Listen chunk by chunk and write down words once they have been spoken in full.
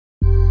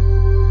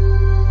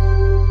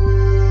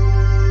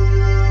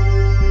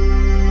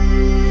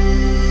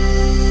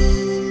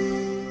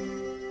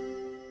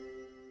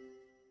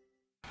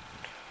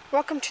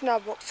to now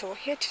Vauxhall.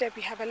 Here today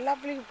we have a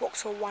lovely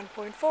Vauxhall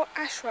 1.4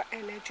 Astra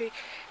Energy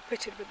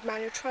fitted with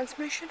manual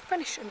transmission,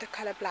 finished in the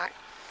colour black.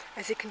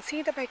 As you can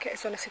see, the vehicle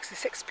is on a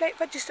 66 plate,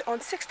 registered on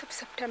 6th of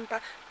September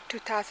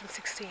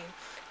 2016.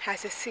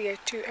 Has a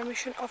CO2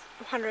 emission of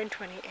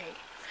 128.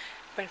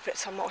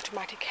 Benefits from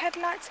automatic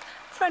headlights,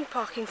 front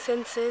parking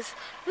sensors,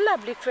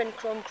 lovely front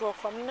chrome grille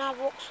from now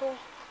Vauxhall.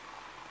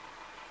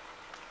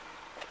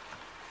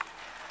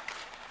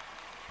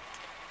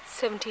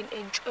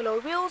 17-inch alloy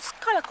wheels,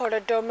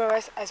 colour-coded door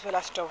mirrors as well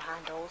as door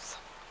handles.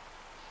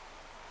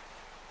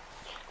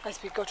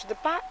 As we go to the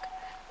back,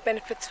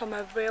 benefits from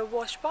a rear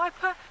wash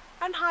wiper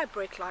and high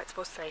brake lights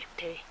for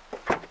safety.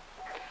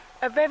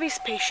 A very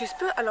spacious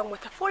boot along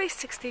with a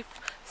 40/60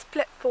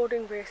 split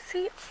folding rear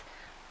seats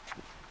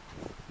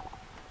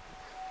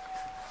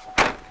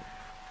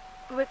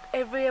with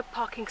a rear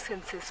parking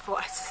sensors for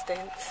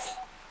assistance.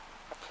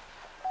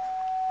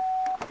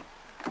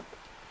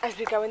 As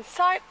we go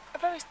inside, a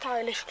very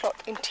stylish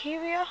cloth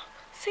interior,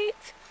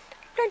 seats,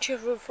 plenty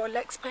of room for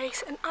leg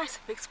space and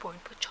ISOFIX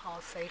point for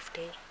child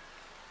safety.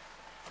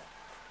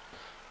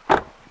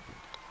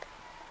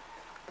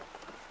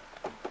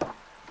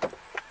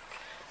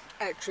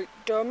 Electric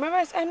door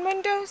mirrors and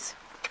windows,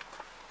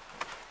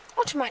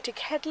 automatic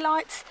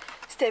headlights,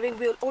 steering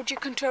wheel audio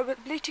control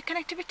with Bluetooth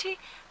connectivity,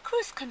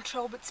 cruise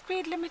control with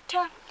speed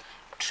limiter,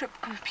 trip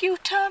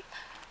computer,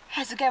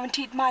 has a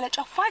guaranteed mileage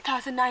of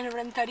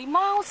 5,930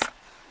 miles,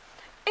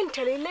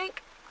 IntelliLink,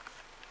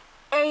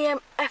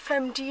 AM,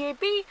 FM,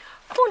 DAB,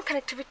 phone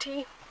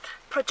connectivity,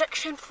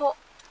 projection for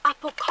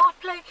Apple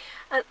CarPlay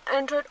and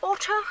Android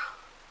Auto,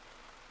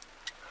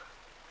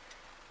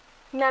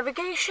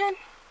 navigation,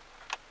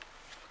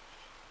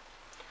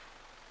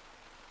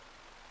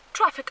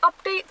 traffic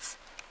updates,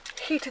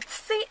 heated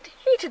seat,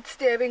 heated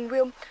steering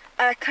wheel,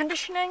 air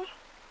conditioning.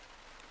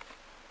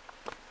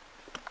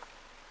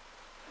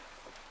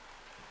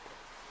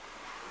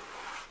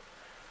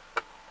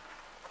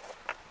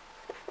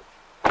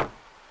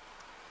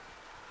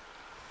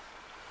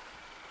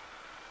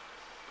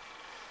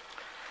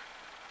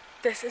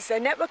 This is a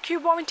Network Q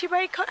warranty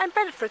vehicle and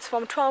benefits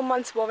from 12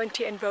 months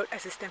warranty and road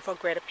assistance for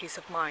greater peace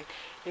of mind.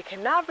 You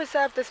can now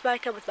reserve this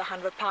vehicle with a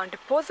 £100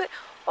 deposit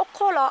or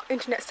call our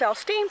internet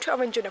sales team to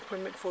arrange an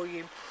appointment for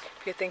you.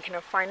 If you're thinking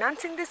of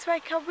financing this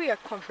vehicle, we are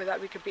confident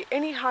that we could be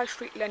any high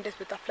street lenders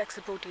with our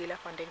flexible dealer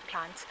funding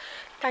plans.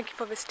 Thank you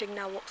for visiting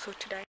now Vauxhall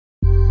today.